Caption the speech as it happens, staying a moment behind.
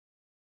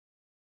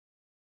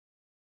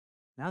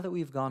Now that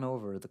we've gone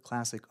over the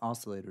classic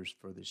oscillators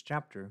for this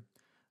chapter,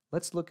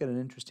 let's look at an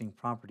interesting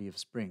property of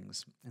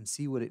springs and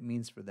see what it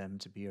means for them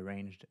to be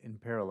arranged in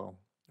parallel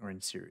or in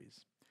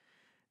series.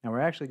 Now we're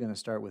actually going to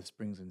start with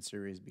springs in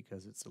series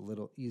because it's a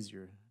little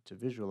easier to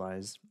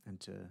visualize and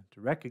to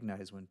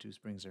recognize when two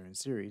springs are in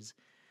series.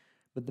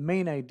 But the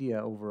main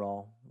idea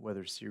overall,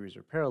 whether series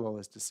or parallel,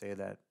 is to say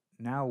that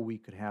now we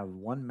could have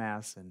one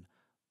mass and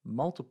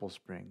multiple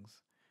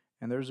springs,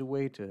 and there's a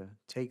way to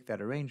take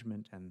that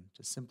arrangement and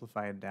to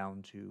simplify it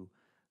down to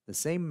the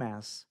same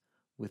mass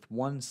with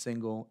one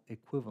single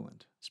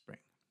equivalent spring.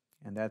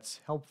 And that's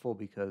helpful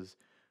because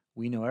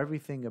we know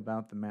everything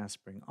about the mass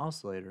spring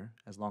oscillator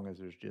as long as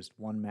there's just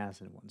one mass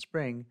and one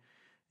spring.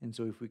 And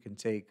so if we can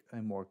take a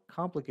more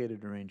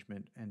complicated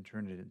arrangement and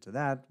turn it into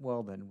that,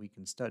 well, then we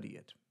can study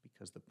it,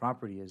 because the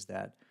property is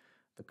that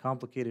the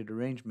complicated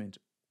arrangement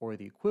or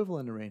the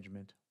equivalent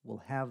arrangement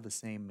will have the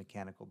same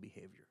mechanical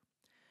behavior.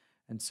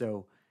 And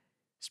so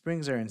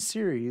springs are in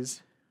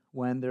series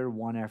when they're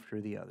one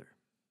after the other.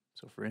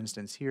 So for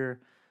instance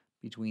here,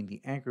 between the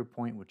anchor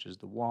point, which is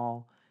the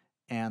wall,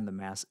 and the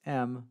mass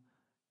M,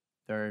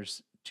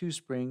 there's two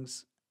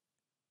springs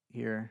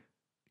here,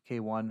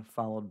 K1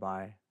 followed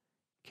by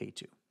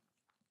K2.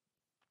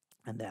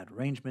 And that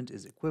arrangement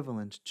is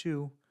equivalent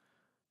to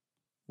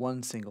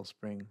one single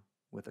spring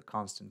with a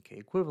constant K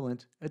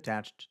equivalent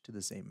attached to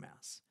the same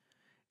mass.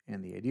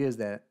 And the idea is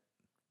that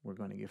we're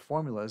going to give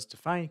formulas to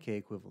find K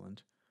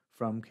equivalent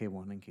from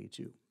K1 and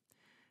K2.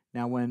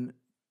 Now when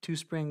two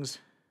springs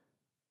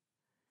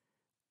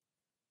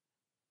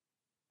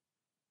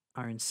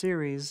are in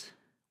series,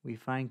 we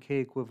find K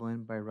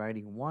equivalent by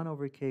writing 1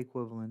 over K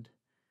equivalent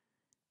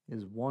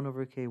is 1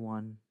 over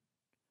K1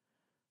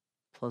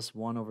 plus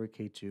 1 over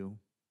K2.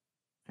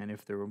 And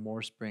if there were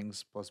more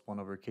springs, plus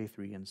 1 over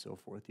K3 and so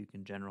forth, you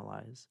can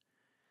generalize.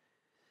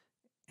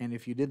 And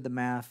if you did the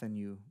math and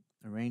you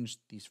arranged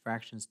these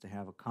fractions to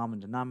have a common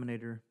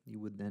denominator, you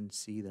would then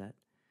see that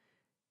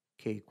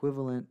K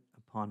equivalent,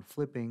 upon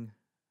flipping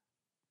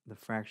the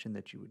fraction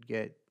that you would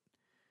get,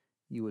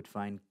 you would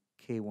find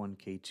K1,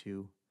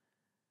 K2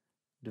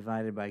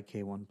 divided by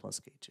K1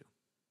 plus K2.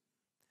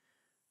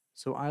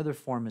 So either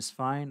form is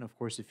fine. Of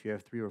course, if you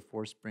have 3 or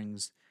 4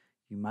 springs,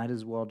 you might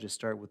as well just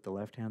start with the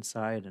left-hand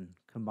side and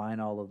combine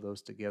all of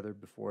those together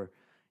before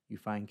you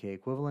find K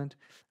equivalent.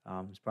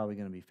 It's probably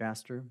going to be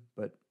faster,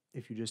 but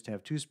if you just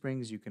have 2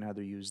 springs, you can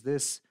either use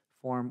this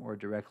form or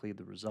directly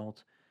the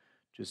result.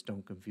 Just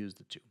don't confuse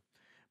the two.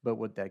 But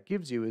what that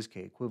gives you is K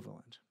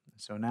equivalent.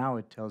 So now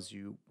it tells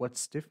you what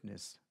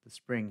stiffness the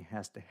spring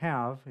has to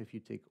have if you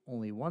take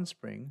only one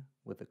spring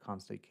with a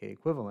constant K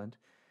equivalent,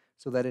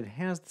 so that it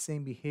has the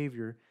same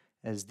behavior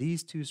as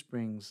these 2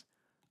 springs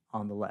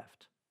on the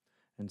left.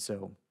 And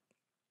so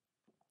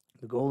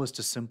the goal is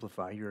to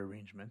simplify your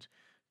arrangement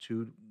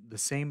to the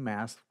same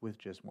mass with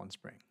just one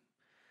spring.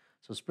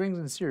 So springs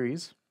in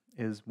series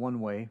is one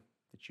way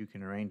that you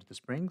can arrange the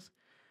springs.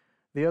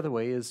 The other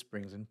way is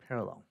springs in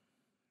parallel.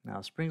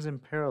 Now, springs in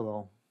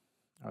parallel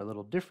are a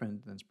little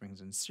different than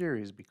springs in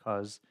series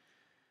because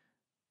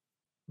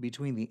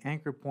between the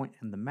anchor point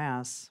and the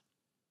mass,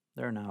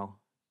 there are now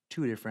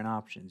 2 different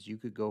options. You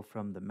could go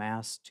from the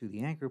mass to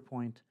the anchor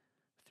point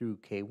through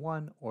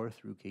K1 or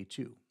through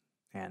K2.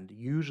 And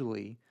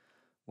usually,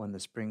 when the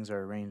springs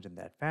are arranged in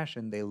that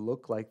fashion, they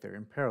look like they're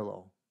in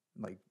parallel,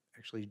 like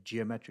actually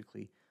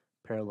geometrically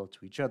parallel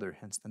to each other,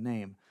 hence the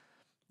name.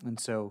 And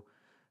so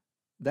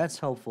that's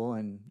helpful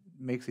and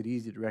makes it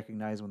easy to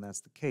recognize when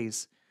that's the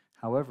case.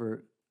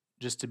 However,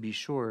 just to be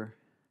sure,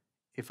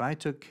 if I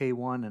took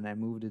K1 and I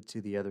moved it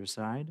to the other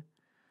side,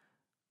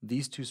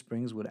 these 2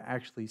 springs would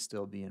actually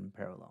still be in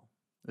parallel,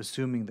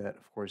 assuming that,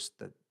 of course,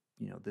 that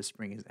this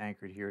spring is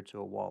anchored here to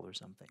a wall or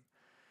something.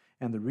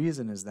 And the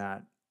reason is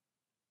that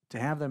to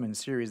have them in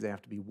series, they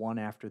have to be one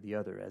after the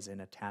other, as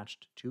in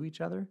attached to each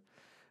other.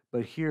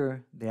 But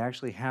here, they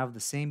actually have the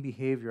same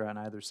behavior on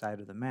either side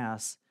of the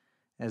mass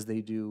as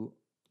they do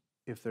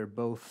if they're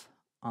both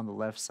on the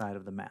left side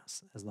of the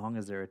mass, as long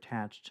as they're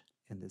attached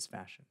in this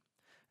fashion.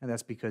 And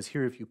that's because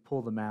here, if you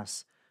pull the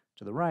mass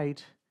to the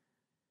right,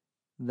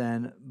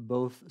 then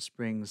both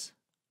springs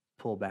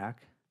pull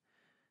back.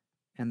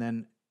 And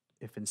then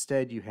if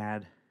instead you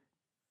had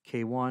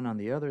K1 on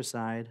the other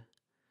side,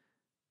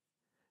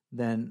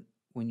 then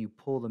when you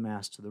pull the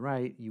mass to the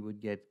right, you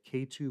would get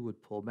K2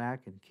 would pull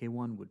back and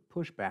K1 would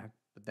push back,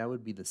 but that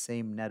would be the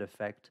same net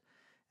effect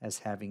as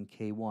having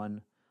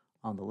K1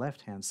 on the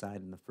left-hand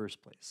side in the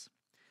first place.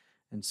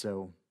 And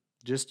so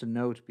just to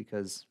note,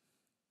 because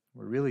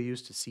we're really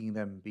used to seeing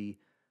them be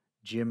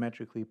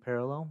geometrically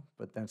parallel,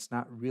 but that's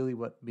not really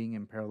what being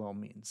in parallel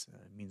means.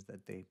 It means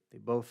that they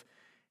both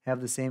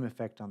have the same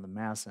effect on the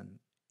mass, and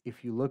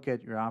if you look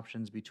at your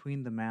options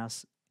between the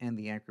mass and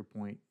the anchor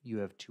point, you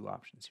have 2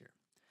 options here.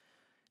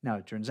 Now,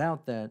 it turns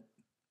out that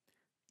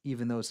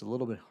even though it's a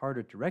little bit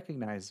harder to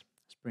recognize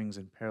springs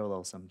in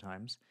parallel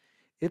sometimes,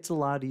 it's a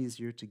lot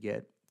easier to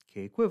get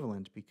K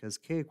equivalent because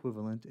K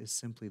equivalent is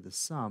simply the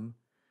sum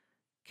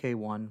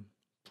K1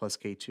 plus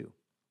K2.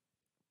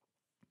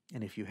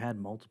 And if you had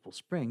multiple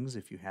springs,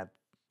 if you had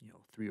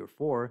 3 or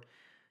 4,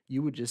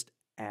 you would just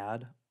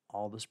add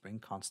all the spring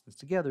constants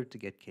together to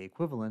get K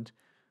equivalent,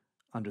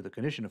 under the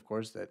condition, of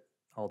course, that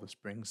all the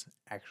springs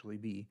actually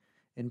be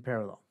in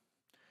parallel.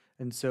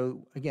 And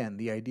so, again,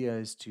 the idea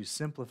is to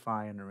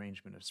simplify an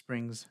arrangement of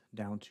springs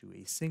down to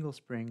a single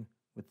spring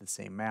with the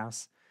same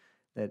mass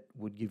that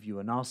would give you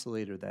an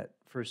oscillator that,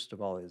 first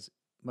of all, is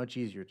much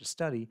easier to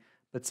study,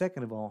 but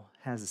second of all,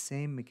 has the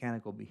same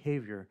mechanical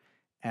behavior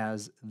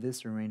as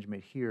this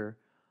arrangement here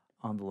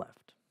on the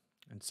left.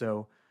 And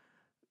so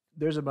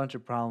there's a bunch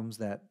of problems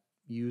that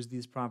use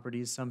these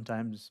properties.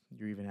 Sometimes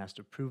you're even asked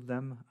to prove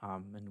them,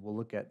 and we'll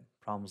look at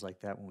problems like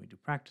that when we do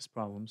practice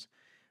problems.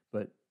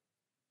 But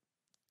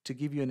to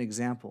give you an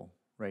example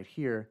right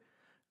here,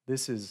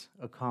 this is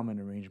a common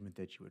arrangement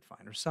that you would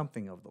find, or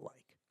something of the like.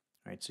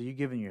 Right? So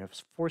you have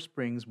 4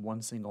 springs,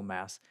 1 single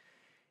mass,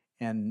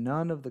 and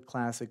none of the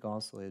classic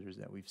oscillators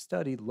that we've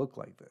studied look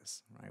like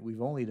this. Right?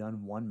 We've only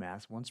done 1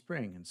 mass, 1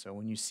 spring, and so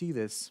when you see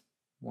this,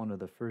 one of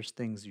the first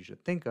things you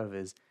should think of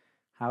is,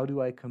 how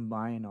do I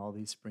combine all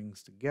these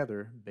springs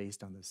together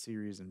based on the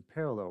series and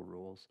parallel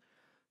rules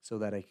so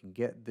that I can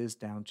get this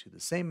down to the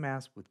same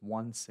mass with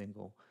 1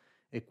 single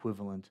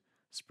equivalent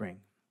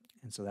spring?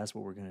 And so that's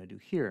what we're going to do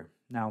here.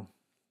 Now,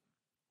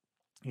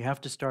 you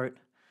have to start,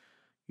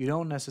 you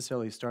don't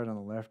necessarily start on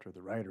the left or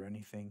the right or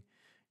anything.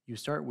 You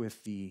start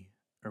with the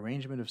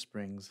arrangement of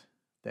springs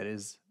that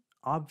is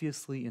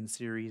obviously in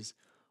series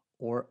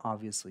or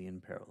obviously in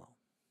parallel.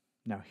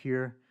 Now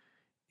here,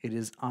 it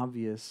is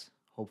obvious,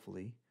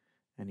 hopefully,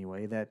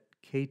 anyway, that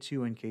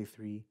K2 and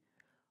K3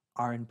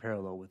 are in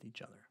parallel with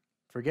each other.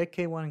 Forget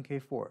K1 and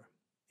K4.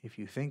 If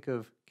you think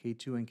of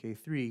K2 and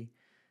K3,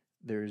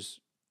 there's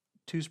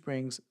 2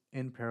 springs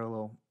in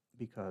parallel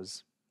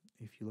because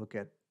if you look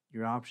at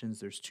your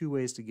options, there's 2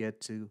 ways to get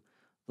to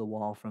the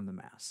wall from the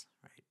mass,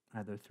 right?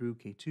 Either through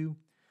K2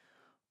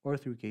 or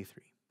through K3.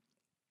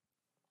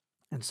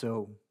 And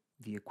so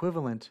the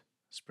equivalent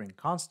spring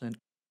constant,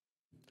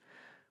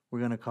 we're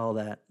going to call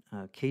that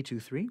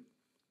K23.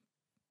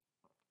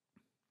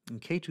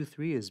 And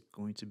K23 is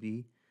going to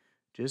be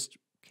just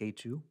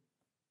K2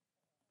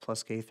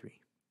 plus K3.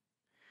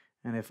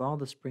 And if all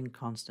the spring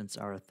constants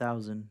are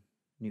 1,000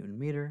 Newton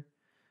meter,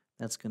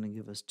 that's going to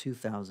give us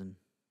 2,000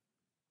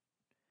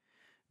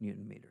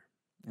 Newton meter.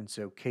 And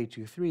so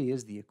K23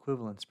 is the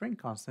equivalent spring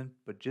constant,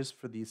 but just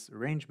for this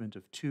arrangement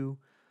of 2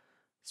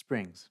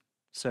 springs.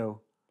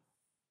 So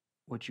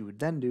what you would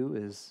then do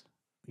is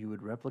you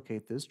would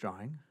replicate this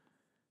drawing,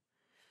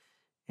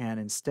 and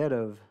instead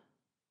of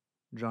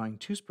drawing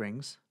 2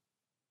 springs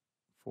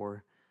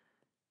for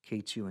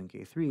K2 and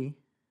K3,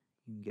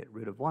 you can get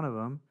rid of one of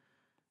them,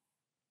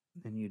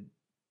 then you'd,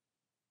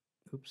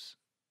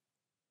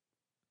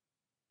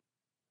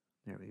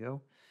 there we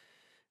go,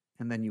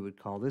 and then you would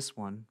call this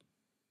one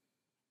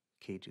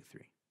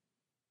K23.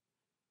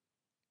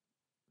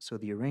 So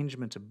the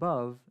arrangement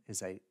above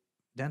is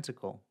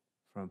identical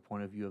from a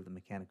point of view of the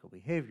mechanical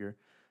behavior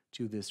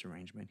to this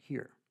arrangement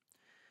here.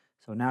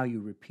 So now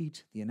you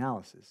repeat the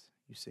analysis.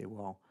 You say,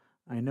 well,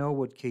 I know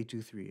what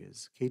K23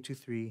 is.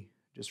 K23,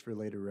 just for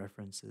later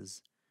reference,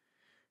 is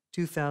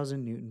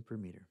 2,000 Newton per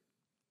meter.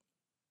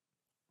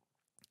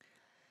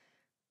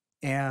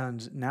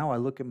 And now I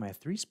look at my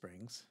 3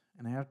 springs,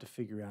 and I have to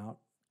figure out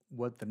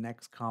what the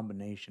next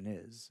combination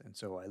is. And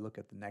so I look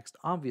at the next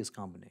obvious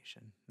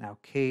combination. Now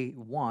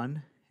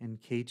K1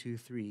 and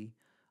K23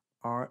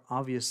 are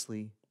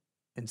obviously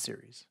in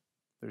series.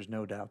 There's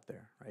no doubt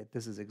there, right?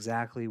 This is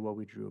exactly what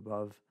we drew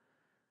above.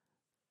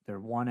 They're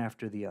one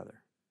after the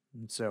other.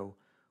 And so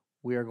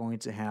we are going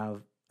to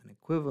have an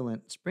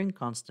equivalent spring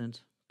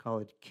constant, call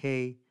it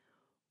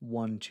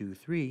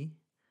K123,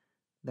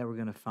 that we're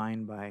going to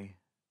find by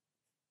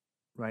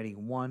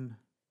writing 1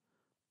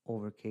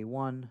 over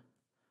K1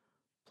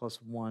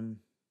 plus 1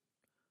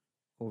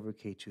 over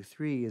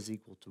K23 is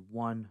equal to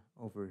 1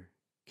 over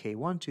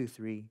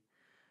K123.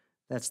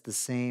 That's the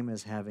same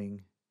as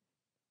having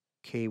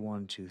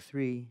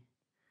K123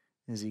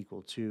 is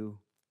equal to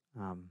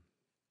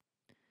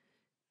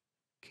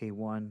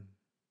K1,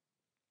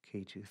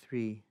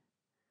 K23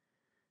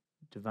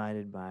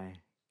 divided by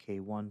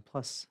K1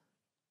 plus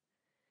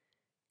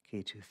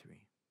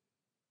K23.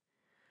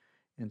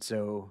 And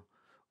so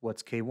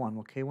what's K1?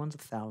 Well, K1's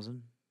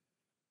 1,000.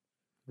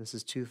 This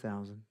is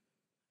 2,000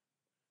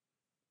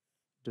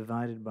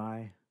 divided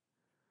by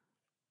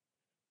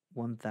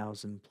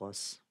 1,000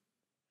 plus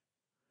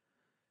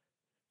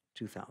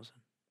 2,000.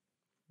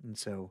 And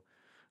so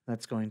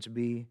that's going to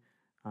be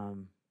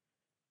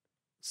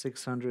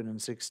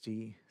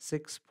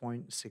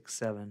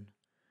 666.67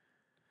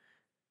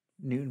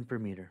 Newton per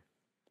meter.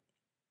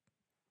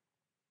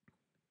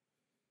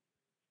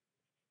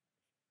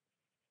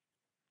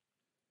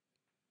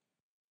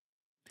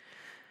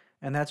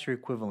 And that's your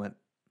equivalent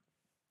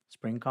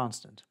spring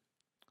constant.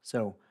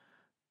 So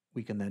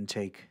we can then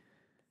take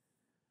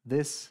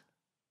this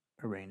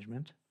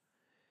arrangement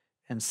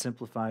and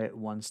simplify it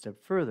one step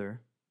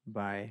further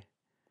by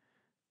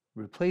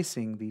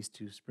replacing these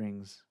 2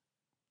 springs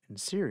in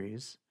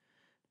series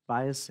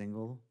by a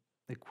single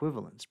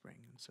equivalent spring.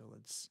 And so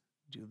let's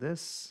do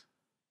this.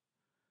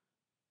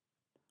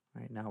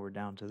 Right now we're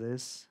down to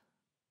this.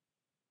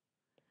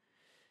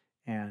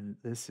 And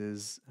this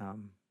is,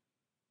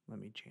 let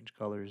me change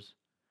colors,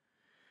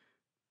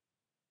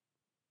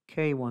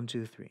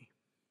 K123.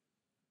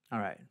 All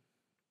right,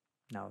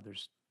 now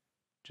there's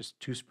just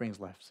 2 springs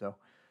left, so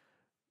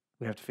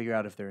we have to figure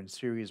out if they're in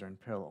series or in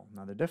parallel.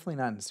 Now they're definitely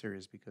not in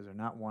series because they're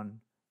not one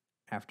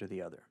after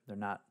the other. They're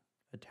not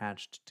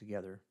attached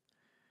together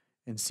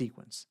in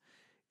sequence.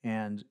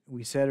 And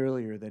we said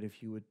earlier that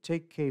if you would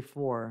take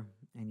K4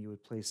 and you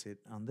would place it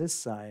on this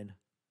side,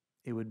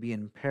 it would be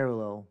in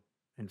parallel,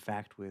 in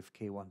fact, with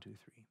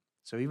K123.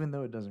 So even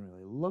though it doesn't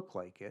really look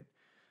like it,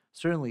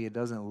 certainly it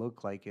doesn't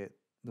look like it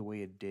the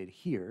way it did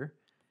here.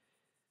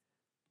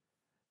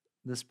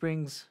 The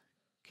springs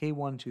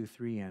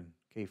K123 and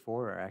K4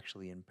 are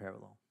actually in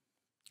parallel.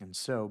 And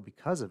so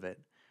because of it,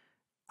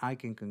 I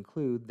can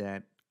conclude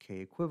that K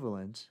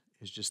equivalent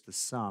is just the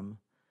sum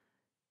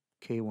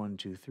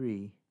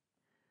K123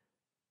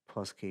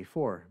 plus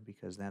K4,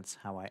 because that's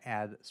how I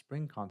add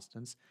spring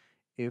constants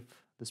if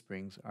the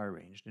springs are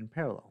arranged in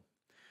parallel.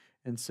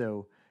 And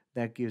so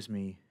that gives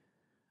me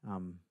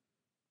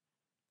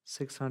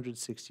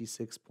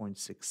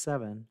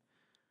 666.67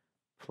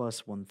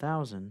 plus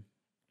 1,000,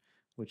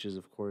 which is,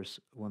 of course,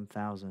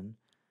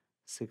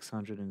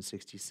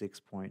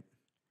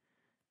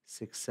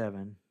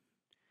 1,666.67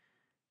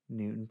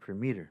 Newton per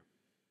meter.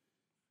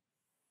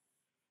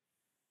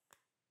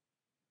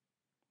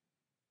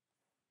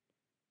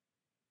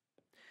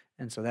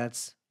 And so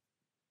that's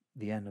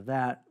the end of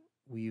that.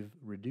 We've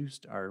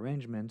reduced our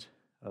arrangement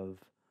of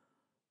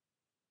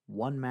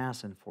 1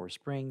 mass and 4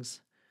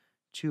 springs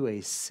to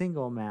a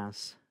single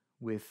mass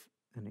with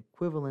an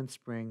equivalent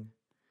spring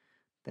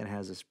that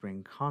has a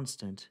spring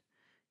constant,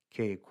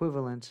 K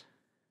equivalent,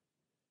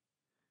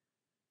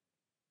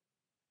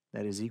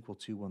 that is equal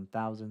to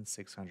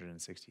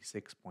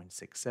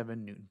 1,666.67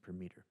 Newton per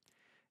meter.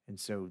 And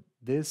so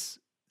this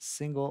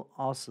single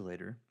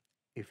oscillator,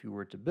 if you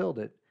were to build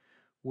it,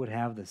 would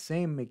have the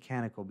same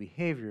mechanical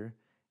behavior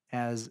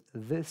as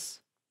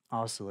this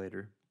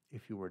oscillator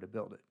if you were to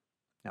build it.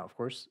 Now, of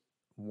course,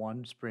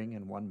 1 spring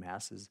and 1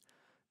 mass is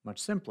much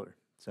simpler.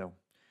 So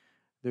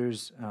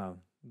there's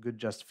good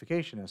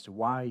justification as to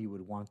why you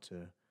would want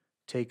to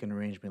take an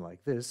arrangement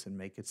like this and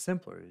make it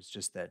simpler. It's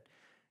just that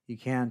you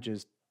can't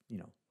just,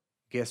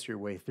 guess your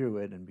way through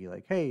it and be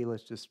like, hey,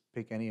 let's just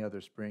pick any other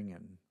spring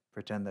and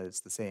pretend that it's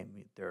the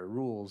same. There are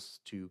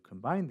rules to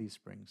combine these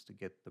springs to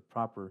get the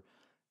proper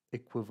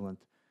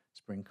equivalent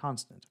spring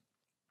constant.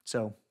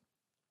 So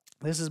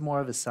this is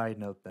more of a side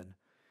note than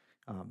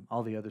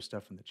all the other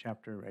stuff in the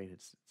chapter, right?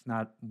 It's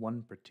not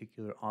one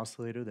particular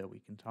oscillator that we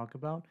can talk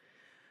about,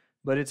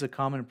 but it's a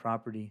common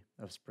property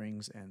of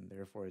springs, and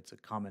therefore it's a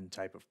common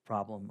type of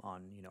problem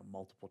on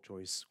multiple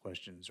choice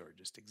questions or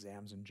just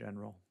exams in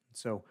general.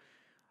 So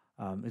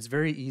it's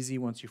very easy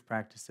once you've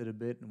practiced it a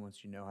bit and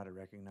once you know how to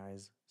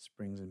recognize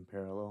springs in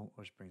parallel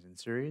or springs in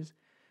series.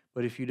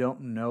 But if you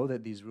don't know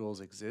that these rules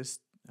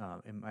exist,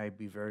 it might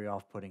be very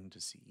off-putting to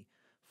see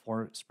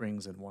 4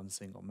 springs in one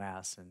single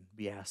mass and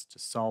be asked to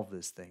solve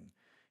this thing,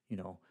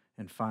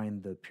 and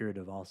find the period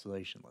of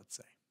oscillation, let's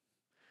say.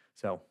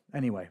 So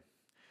anyway,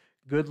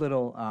 good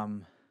little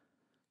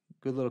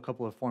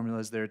couple of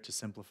formulas there to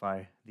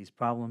simplify these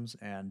problems,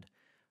 and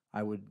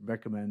I would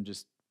recommend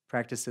just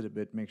practice it a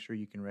bit, make sure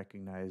you can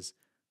recognize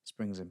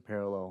springs in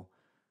parallel,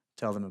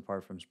 tell them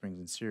apart from springs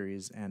in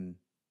series, and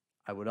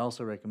I would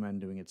also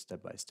recommend doing it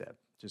step by step.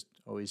 Just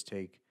always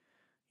take,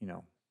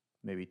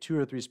 maybe 2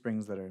 or 3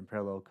 springs that are in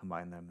parallel,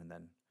 combine them, and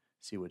then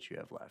see what you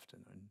have left.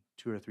 And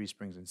 2 or 3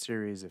 springs in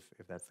series, if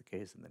that's the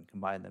case, and then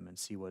combine them and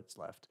see what's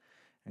left.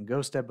 And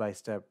go step by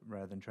step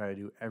rather than try to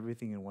do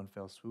everything in one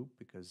fell swoop,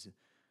 because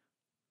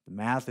the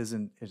math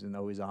isn't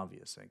always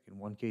obvious. Like in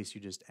one case,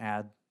 you just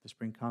add the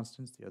spring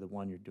constants. The other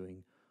one, you're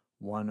doing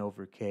 1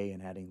 over k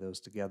and adding those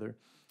together.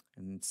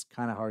 And it's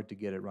kind of hard to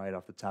get it right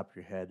off the top of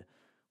your head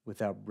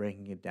without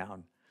breaking it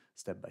down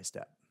step by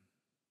step.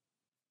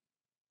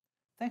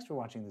 Thanks for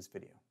watching this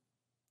video.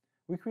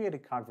 We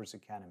created Cogverse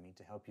Academy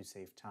to help you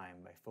save time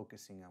by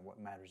focusing on what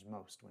matters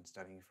most when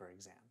studying for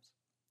exams.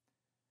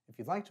 If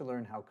you'd like to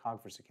learn how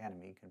Cogverse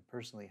Academy can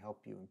personally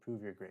help you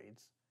improve your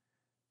grades,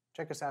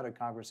 check us out at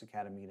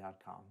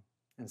cogverseacademy.com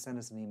and send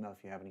us an email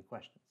if you have any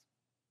questions.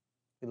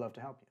 We'd love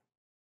to help you.